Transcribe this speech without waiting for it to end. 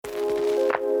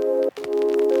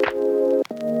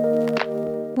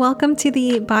Welcome to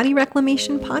the Body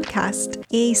Reclamation Podcast,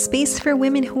 a space for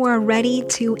women who are ready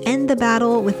to end the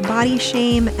battle with body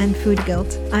shame and food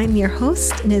guilt. I'm your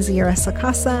host, Nazira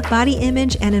Sakasa, body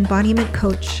image and embodiment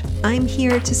coach. I'm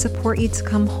here to support you to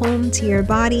come home to your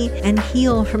body and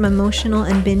heal from emotional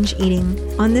and binge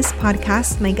eating. On this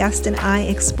podcast, my guest and I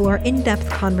explore in-depth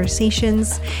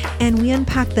conversations, and we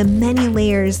unpack the many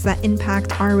layers that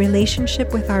impact our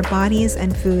relationship with our bodies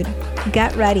and food.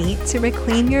 Get ready to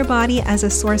reclaim your body as a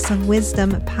source of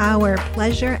wisdom, power,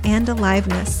 pleasure, and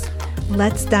aliveness.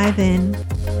 Let's dive in.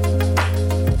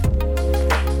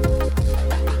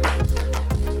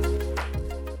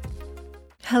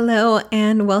 Hello,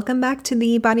 and welcome back to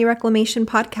the Body Reclamation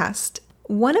Podcast.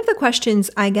 One of the questions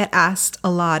I get asked a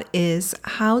lot is,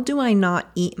 how do I not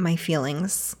eat my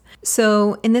feelings?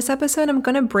 So in this episode, I'm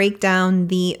going to break down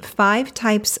the 5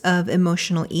 types of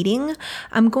emotional eating.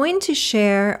 I'm going to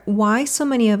share why so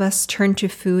many of us turn to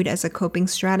food as a coping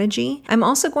strategy. I'm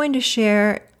also going to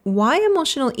share why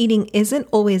emotional eating isn't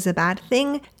always a bad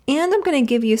thing. And I'm going to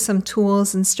give you some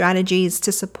tools and strategies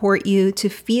to support you to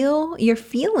feel your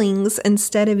feelings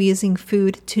instead of using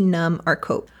food to numb or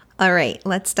cope. All right,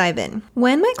 let's dive in.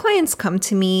 When my clients come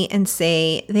to me and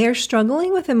say they're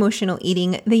struggling with emotional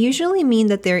eating, they usually mean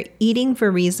that they're eating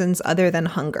for reasons other than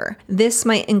hunger. This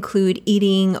might include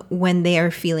eating when they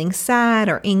are feeling sad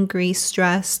or angry,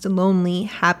 stressed, lonely,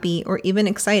 happy, or even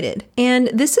excited. And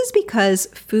this is because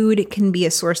food can be a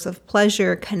source of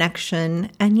pleasure, connection,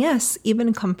 and yes,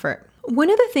 even comfort. One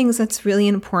of the things that's really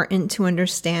important to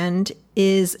understand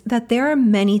is that there are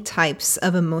many types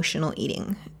of emotional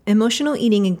eating. Emotional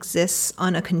eating exists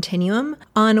on a continuum.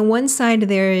 On one side,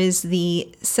 there is the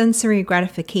sensory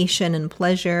gratification and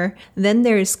pleasure. Then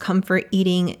there's comfort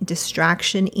eating,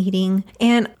 distraction eating.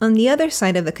 And on the other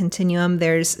side of the continuum,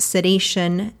 there's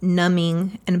sedation,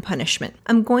 numbing, and punishment.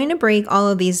 I'm going to break all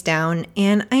of these down,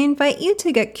 and I invite you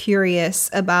to get curious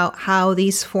about how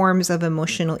these forms of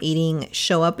emotional eating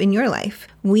show up in your life.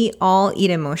 We all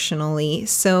eat emotionally,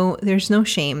 so there's no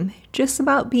shame. Just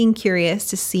about being curious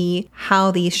to see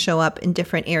how these show up in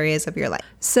different areas of your life.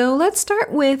 So let's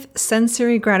start with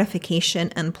sensory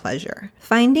gratification and pleasure.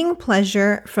 Finding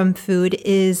pleasure from food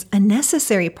is a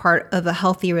necessary part of a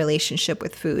healthy relationship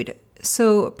with food.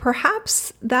 So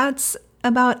perhaps that's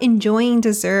about enjoying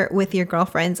dessert with your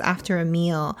girlfriends after a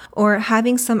meal, or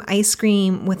having some ice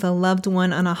cream with a loved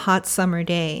one on a hot summer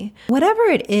day. Whatever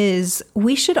it is,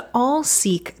 we should all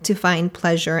seek to find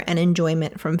pleasure and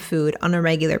enjoyment from food on a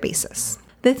regular basis.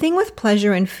 The thing with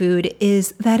pleasure in food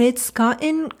is that it's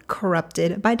gotten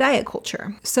corrupted by diet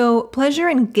culture. So pleasure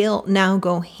and guilt now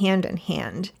go hand in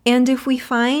hand. And if we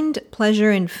find pleasure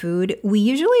in food, we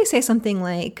usually say something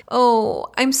like, "Oh,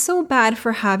 I'm so bad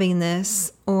for having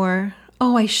this," or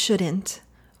 "Oh, I shouldn't,"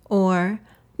 or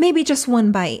maybe just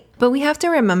one bite. But we have to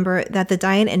remember that the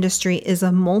diet industry is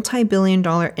a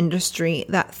multi-billion-dollar industry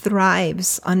that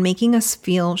thrives on making us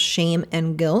feel shame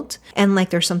and guilt and like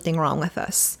there's something wrong with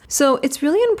us. So it's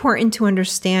really important to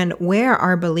understand where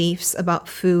our beliefs about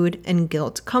food and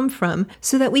guilt come from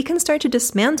so that we can start to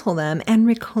dismantle them and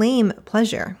reclaim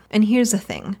pleasure. And here's the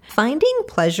thing. Finding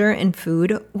pleasure in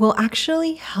food will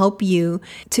actually help you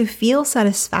to feel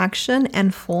satisfaction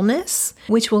and fullness,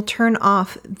 which will turn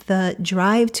off the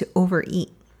drive to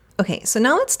overeat. Okay, so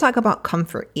now let's talk about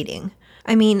comfort eating.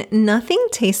 I mean, nothing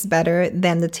tastes better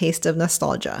than the taste of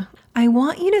nostalgia. I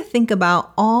want you to think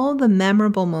about all the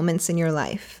memorable moments in your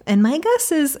life, and my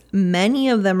guess is many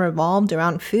of them revolved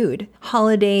around food.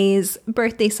 Holidays,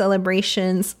 birthday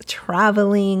celebrations,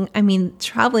 traveling. I mean,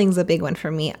 traveling's a big one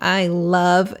for me. I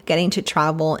love getting to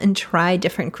travel and try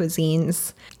different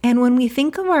cuisines. And when we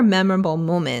think of our memorable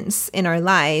moments in our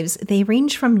lives, they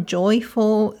range from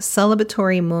joyful,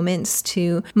 celebratory moments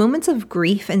to moments of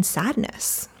grief and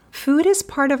sadness. Food is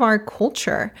part of our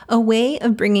culture, a way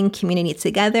of bringing community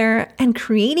together and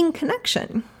creating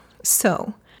connection.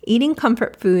 So, eating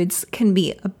comfort foods can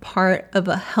be a part of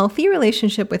a healthy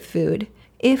relationship with food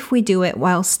if we do it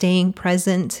while staying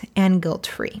present and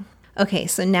guilt-free. Okay,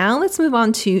 so now let's move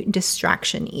on to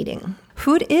distraction eating.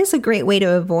 Food is a great way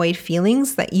to avoid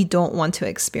feelings that you don't want to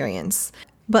experience.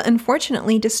 But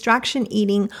unfortunately, distraction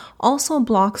eating also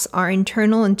blocks our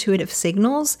internal intuitive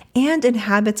signals and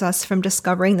inhibits us from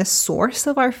discovering the source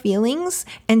of our feelings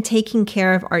and taking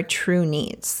care of our true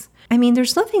needs. I mean,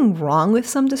 there's nothing wrong with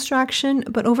some distraction,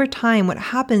 but over time, what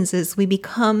happens is we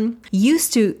become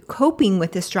used to coping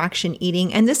with distraction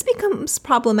eating, and this becomes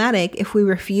problematic if we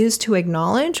refuse to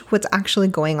acknowledge what's actually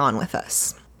going on with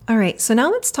us. All right, so now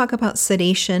let's talk about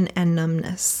sedation and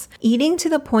numbness. Eating to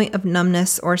the point of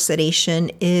numbness or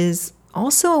sedation is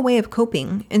also a way of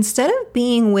coping. Instead of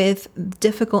being with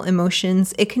difficult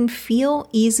emotions, it can feel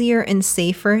easier and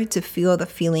safer to feel the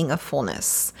feeling of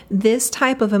fullness. This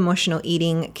type of emotional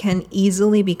eating can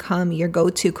easily become your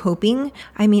go-to coping.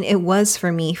 I mean, it was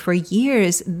for me. For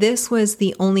years, this was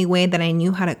the only way that I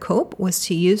knew how to cope, was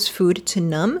to use food to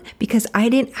numb, because I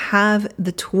didn't have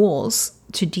the tools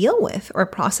to deal with or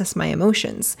process my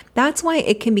emotions. That's why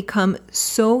it can become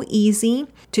so easy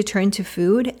to turn to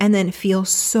food and then feel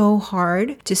so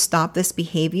hard to stop this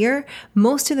behavior.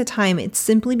 Most of the time, it's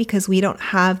simply because we don't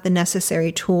have the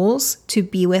necessary tools to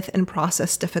be with and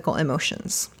process difficult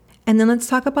emotions. And then let's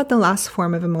talk about the last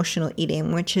form of emotional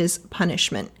eating, which is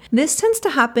punishment. This tends to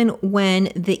happen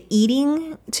when the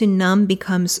eating to numb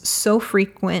becomes so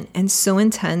frequent and so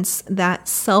intense that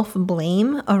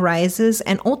self-blame arises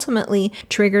and ultimately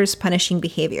triggers punishing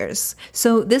behaviors.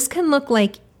 So this can look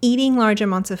like eating large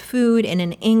amounts of food in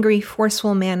an angry,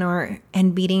 forceful manner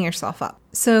and beating yourself up.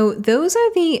 So those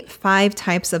are the 5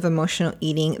 types of emotional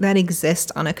eating that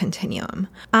exist on a continuum.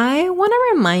 I want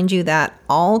to remind you that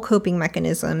all coping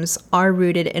mechanisms are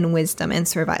rooted in wisdom and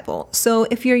survival. So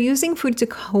if you're using food to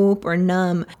cope or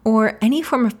numb or any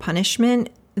form of punishment,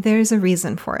 there's a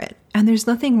reason for it, and there's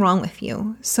nothing wrong with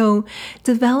you. So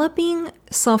developing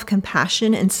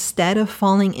self-compassion instead of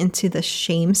falling into the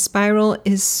shame spiral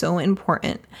is so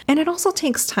important. And it also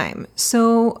takes time.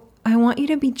 So I want you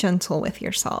to be gentle with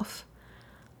yourself.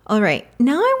 All right,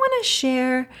 now I want to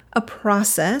share a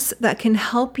process that can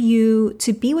help you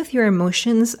to be with your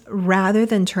emotions rather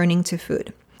than turning to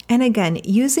food. And again,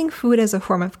 using food as a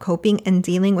form of coping and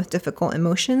dealing with difficult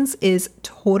emotions is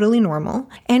totally normal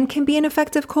and can be an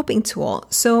effective coping tool.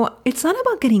 So it's not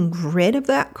about getting rid of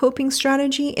that coping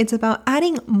strategy, it's about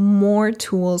adding more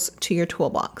tools to your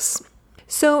toolbox.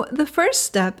 So the first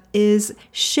step is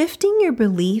shifting your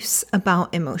beliefs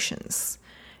about emotions.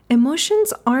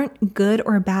 Emotions aren't good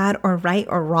or bad or right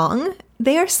or wrong.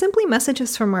 They are simply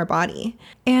messages from our body.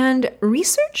 And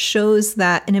research shows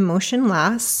that an emotion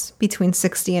lasts between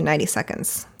 60 and 90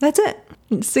 seconds. That's it.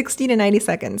 60 to 90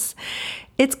 seconds.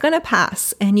 It's going to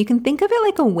pass. And you can think of it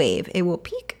like a wave. It will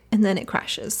peak and then it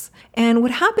crashes. And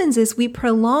what happens is we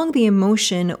prolong the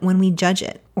emotion when we judge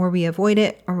it, or we avoid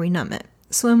it, or we numb it.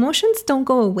 So emotions don't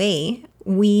go away.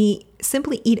 We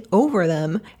simply eat over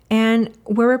them and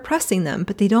we're repressing them,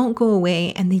 but they don't go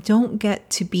away and they don't get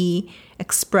to be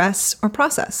expressed or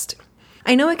processed.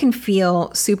 I know it can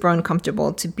feel super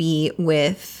uncomfortable to be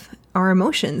with our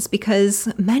emotions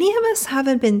because many of us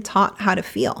haven't been taught how to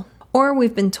feel, or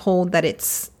we've been told that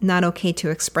it's not okay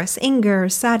to express anger,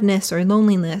 sadness, or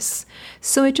loneliness.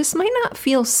 So it just might not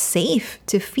feel safe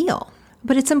to feel.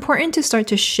 But it's important to start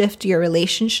to shift your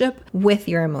relationship with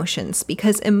your emotions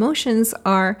because emotions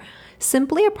are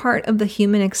simply a part of the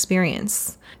human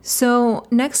experience. So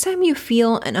next time you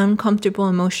feel an uncomfortable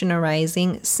emotion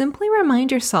arising, simply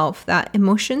remind yourself that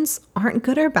emotions aren't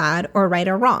good or bad or right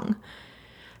or wrong.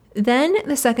 Then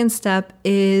the second step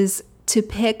is to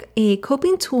pick a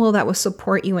coping tool that will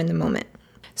support you in the moment.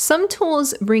 Some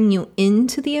tools bring you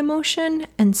into the emotion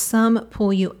and some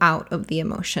pull you out of the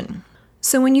emotion.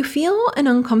 So when you feel an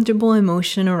uncomfortable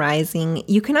emotion arising,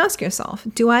 you can ask yourself,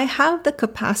 do I have the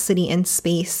capacity and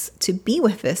space to be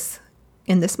with this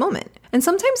in this moment? And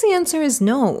sometimes the answer is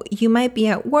no. You might be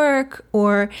at work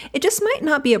or it just might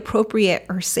not be appropriate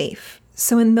or safe.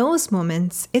 So in those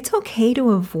moments, it's okay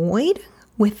to avoid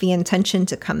with the intention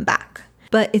to come back.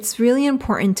 But it's really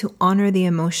important to honor the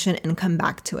emotion and come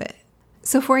back to it.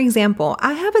 So for example,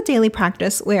 I have a daily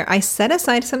practice where I set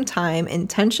aside some time,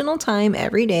 intentional time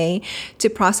every day to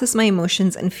process my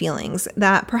emotions and feelings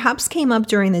that perhaps came up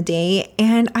during the day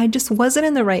and I just wasn't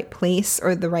in the right place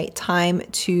or the right time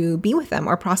to be with them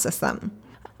or process them.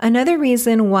 Another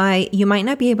reason why you might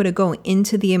not be able to go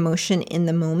into the emotion in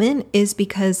the moment is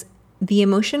because the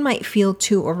emotion might feel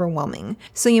too overwhelming.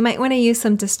 So you might want to use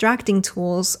some distracting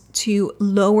tools to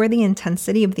lower the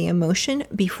intensity of the emotion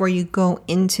before you go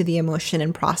into the emotion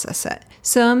and process it.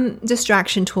 Some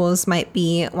distraction tools might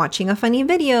be watching a funny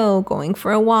video, going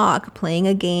for a walk, playing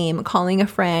a game, calling a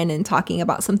friend and talking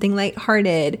about something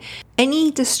lighthearted. Any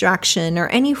distraction or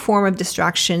any form of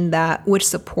distraction that would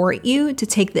support you to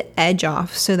take the edge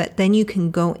off so that then you can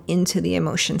go into the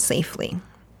emotion safely.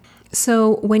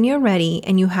 So when you're ready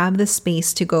and you have the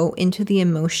space to go into the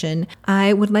emotion,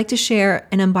 I would like to share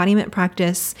an embodiment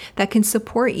practice that can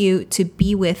support you to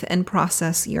be with and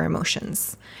process your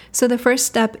emotions. So the first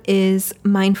step is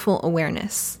mindful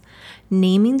awareness,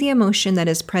 naming the emotion that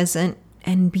is present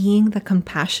and being the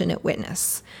compassionate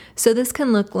witness. So this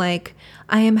can look like,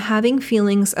 I am having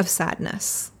feelings of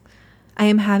sadness. I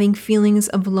am having feelings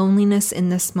of loneliness in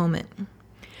this moment.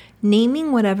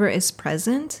 Naming whatever is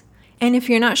present And if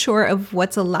you're not sure of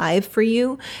what's alive for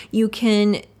you, you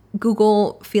can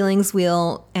Google feelings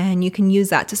wheel and you can use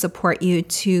that to support you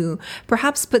to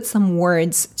perhaps put some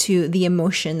words to the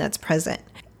emotion that's present.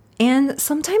 And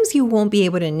sometimes you won't be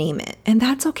able to name it, and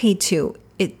that's okay too.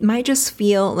 It might just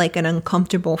feel like an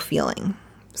uncomfortable feeling.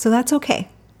 So that's okay.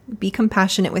 Be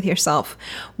compassionate with yourself,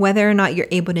 whether or not you're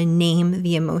able to name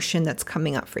the emotion that's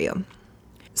coming up for you.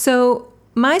 So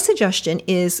my suggestion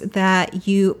is that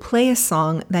you play a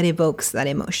song that evokes that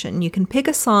emotion. You can pick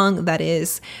a song that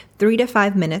is 3 to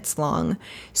 5 minutes long,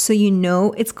 so you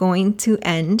know it's going to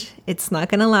end. It's not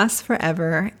going to last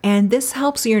forever. And this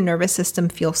helps your nervous system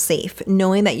feel safe,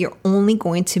 knowing that you're only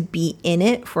going to be in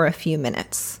it for a few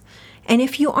minutes. And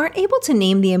if you aren't able to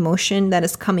name the emotion that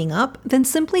is coming up, then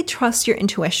simply trust your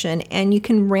intuition and you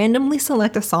can randomly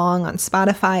select a song on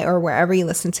Spotify or wherever you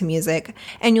listen to music,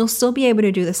 and you'll still be able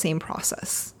to do the same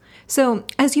process. So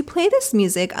as you play this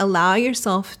music, allow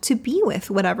yourself to be with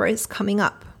whatever is coming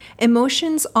up.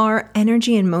 Emotions are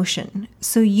energy in motion,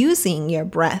 so using your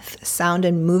breath, sound,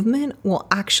 and movement will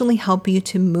actually help you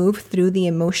to move through the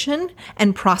emotion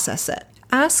and process it.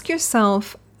 Ask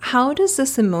yourself, how does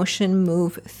this emotion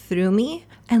move through me?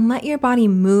 And let your body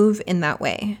move in that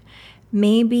way.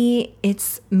 Maybe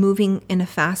it's moving in a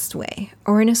fast way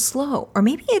or in a slow, or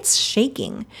maybe it's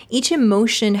shaking. Each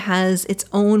emotion has its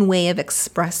own way of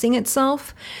expressing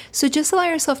itself. So just allow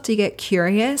yourself to get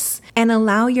curious and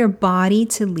allow your body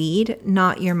to lead,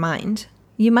 not your mind.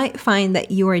 You might find that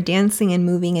you are dancing and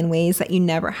moving in ways that you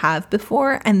never have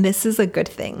before, and this is a good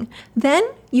thing. Then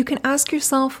you can ask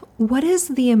yourself, what does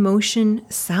the emotion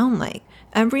sound like?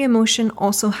 Every emotion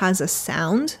also has a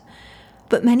sound,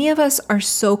 but many of us are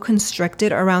so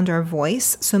constricted around our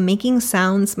voice, so making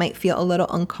sounds might feel a little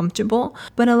uncomfortable,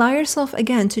 but allow yourself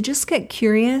again to just get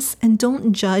curious and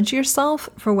don't judge yourself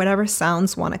for whatever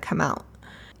sounds want to come out.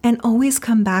 And always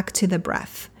come back to the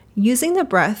breath. Using the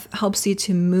breath helps you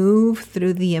to move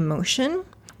through the emotion.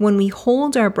 When we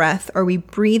hold our breath or we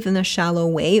breathe in a shallow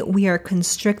way, we are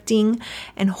constricting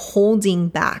and holding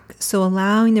back. So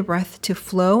allowing the breath to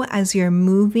flow as you're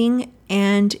moving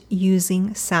and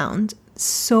using sound.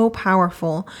 So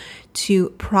powerful to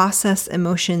process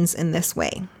emotions in this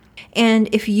way. And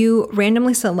if you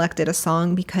randomly selected a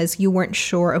song because you weren't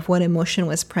sure of what emotion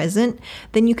was present,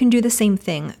 then you can do the same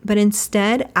thing. But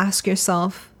instead, ask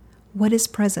yourself, what is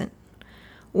present?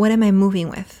 What am I moving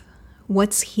with?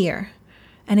 What's here?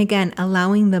 And again,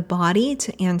 allowing the body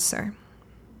to answer.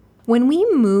 When we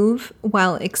move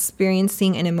while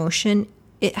experiencing an emotion,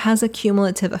 it has a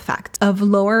cumulative effect of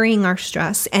lowering our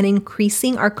stress and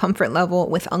increasing our comfort level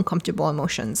with uncomfortable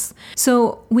emotions.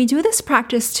 So we do this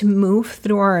practice to move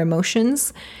through our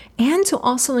emotions and to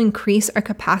also increase our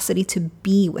capacity to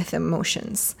be with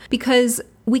emotions, because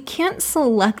we can't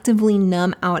selectively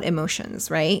numb out emotions,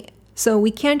 right? So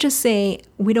we can't just say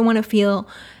we don't want to feel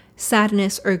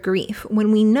sadness or grief.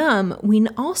 When we numb, we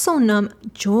also numb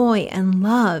joy and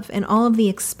love and all of the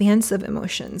expansive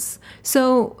emotions.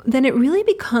 So then it really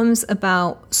becomes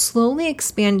about slowly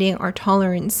expanding our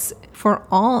tolerance for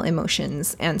all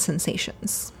emotions and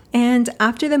sensations. And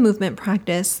after the movement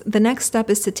practice, the next step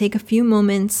is to take a few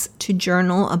moments to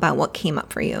journal about what came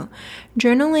up for you.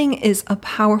 Journaling is a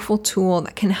powerful tool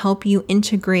that can help you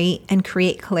integrate and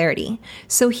create clarity.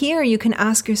 So here you can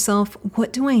ask yourself,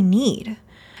 what do I need?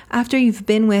 After you've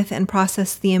been with and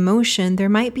processed the emotion, there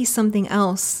might be something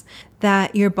else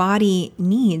that your body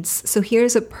needs. So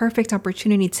here's a perfect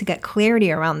opportunity to get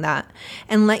clarity around that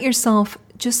and let yourself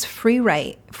just free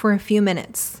write for a few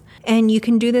minutes. And you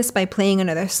can do this by playing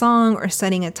another song or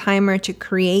setting a timer to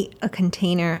create a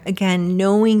container. Again,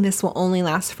 knowing this will only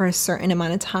last for a certain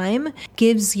amount of time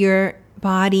gives your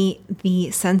body the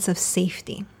sense of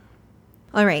safety.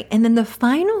 All right, and then the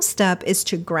final step is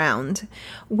to ground.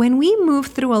 When we move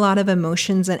through a lot of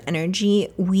emotions and energy,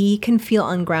 we can feel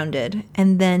ungrounded,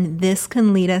 and then this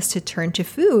can lead us to turn to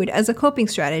food as a coping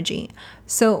strategy.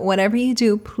 So whatever you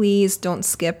do, please don't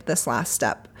skip this last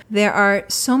step. There are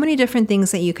so many different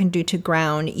things that you can do to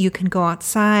ground. You can go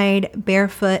outside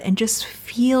barefoot and just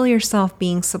feel yourself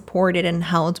being supported and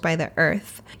held by the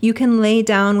earth. You can lay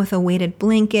down with a weighted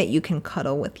blanket. You can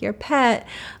cuddle with your pet.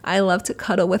 I love to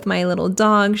cuddle with my little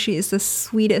dog. She is the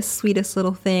sweetest, sweetest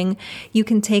little thing. You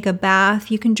can take a bath.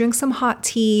 You can drink some hot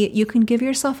tea. You can give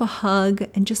yourself a hug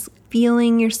and just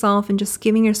feeling yourself and just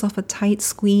giving yourself a tight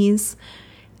squeeze.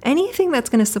 Anything that's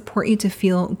going to support you to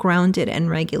feel grounded and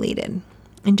regulated.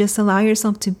 And just allow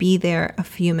yourself to be there a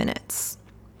few minutes.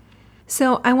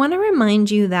 So I want to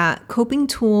remind you that coping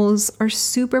tools are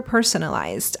super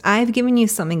personalized. I've given you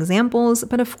some examples,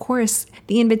 but of course,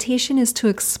 the invitation is to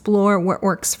explore what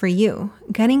works for you.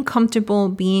 Getting comfortable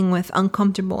being with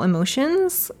uncomfortable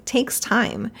emotions takes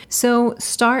time. So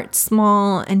start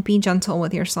small and be gentle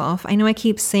with yourself. I know I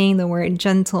keep saying the word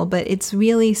gentle, but it's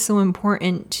really so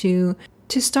important to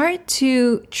start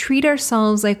to treat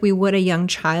ourselves like we would a young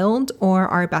child or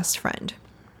our best friend.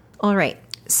 All right,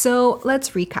 so let's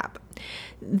recap.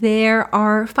 There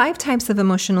are 5 types of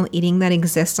emotional eating that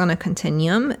exist on a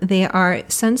continuum. They are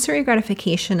sensory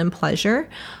gratification and pleasure,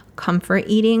 comfort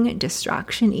eating,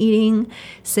 distraction eating,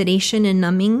 sedation and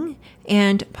numbing,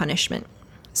 and punishment.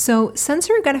 So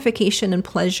sensory gratification and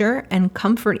pleasure and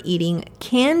comfort eating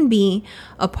can be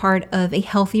a part of a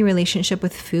healthy relationship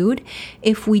with food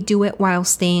if we do it while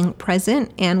staying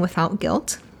present and without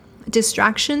guilt.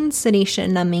 Distraction,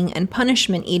 sedation, numbing, and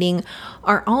punishment eating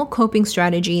are all coping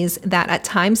strategies that at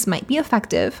times might be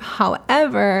effective.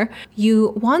 However,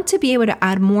 you want to be able to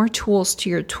add more tools to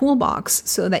your toolbox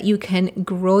so that you can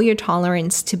grow your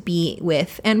tolerance to be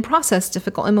with and process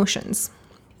difficult emotions.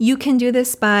 You can do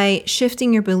this by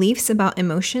shifting your beliefs about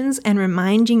emotions and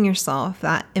reminding yourself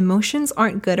that emotions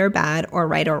aren't good or bad or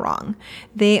right or wrong.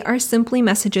 They are simply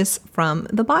messages from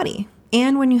the body.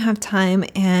 And when you have time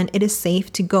and it is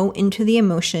safe to go into the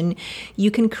emotion, you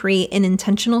can create an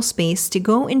intentional space to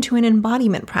go into an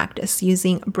embodiment practice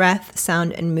using breath,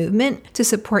 sound, and movement to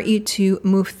support you to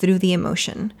move through the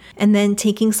emotion. And then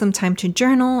taking some time to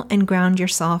journal and ground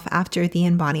yourself after the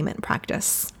embodiment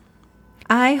practice.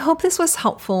 I hope this was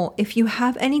helpful. If you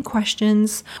have any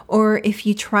questions or if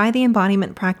you try the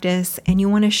embodiment practice and you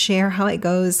want to share how it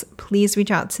goes, please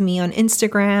reach out to me on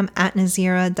Instagram at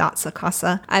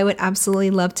nazira.sakasa. I would absolutely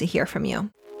love to hear from you.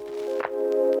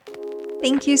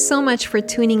 Thank you so much for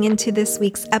tuning into this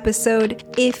week's episode.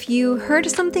 If you heard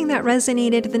something that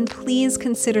resonated, then please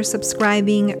consider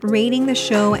subscribing, rating the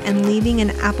show, and leaving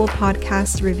an Apple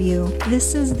Podcast review.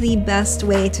 This is the best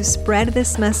way to spread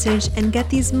this message and get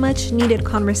these much needed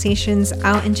conversations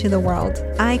out into the world.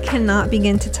 I cannot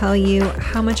begin to tell you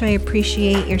how much I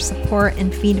appreciate your support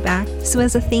and feedback. So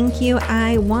as a thank you,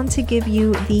 I want to give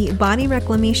you the Body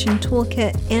Reclamation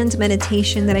Toolkit and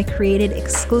meditation that I created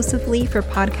exclusively for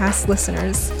podcast listeners.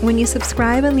 When you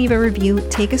subscribe and leave a review,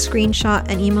 take a screenshot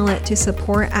and email it to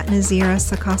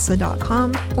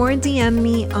support@nazirasakasa.com or DM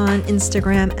me on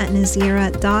Instagram at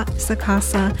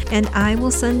nazira.sakasa and I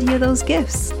will send you those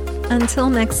gifts. Until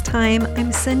next time,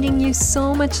 I'm sending you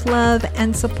so much love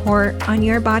and support on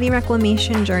your body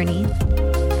reclamation journey.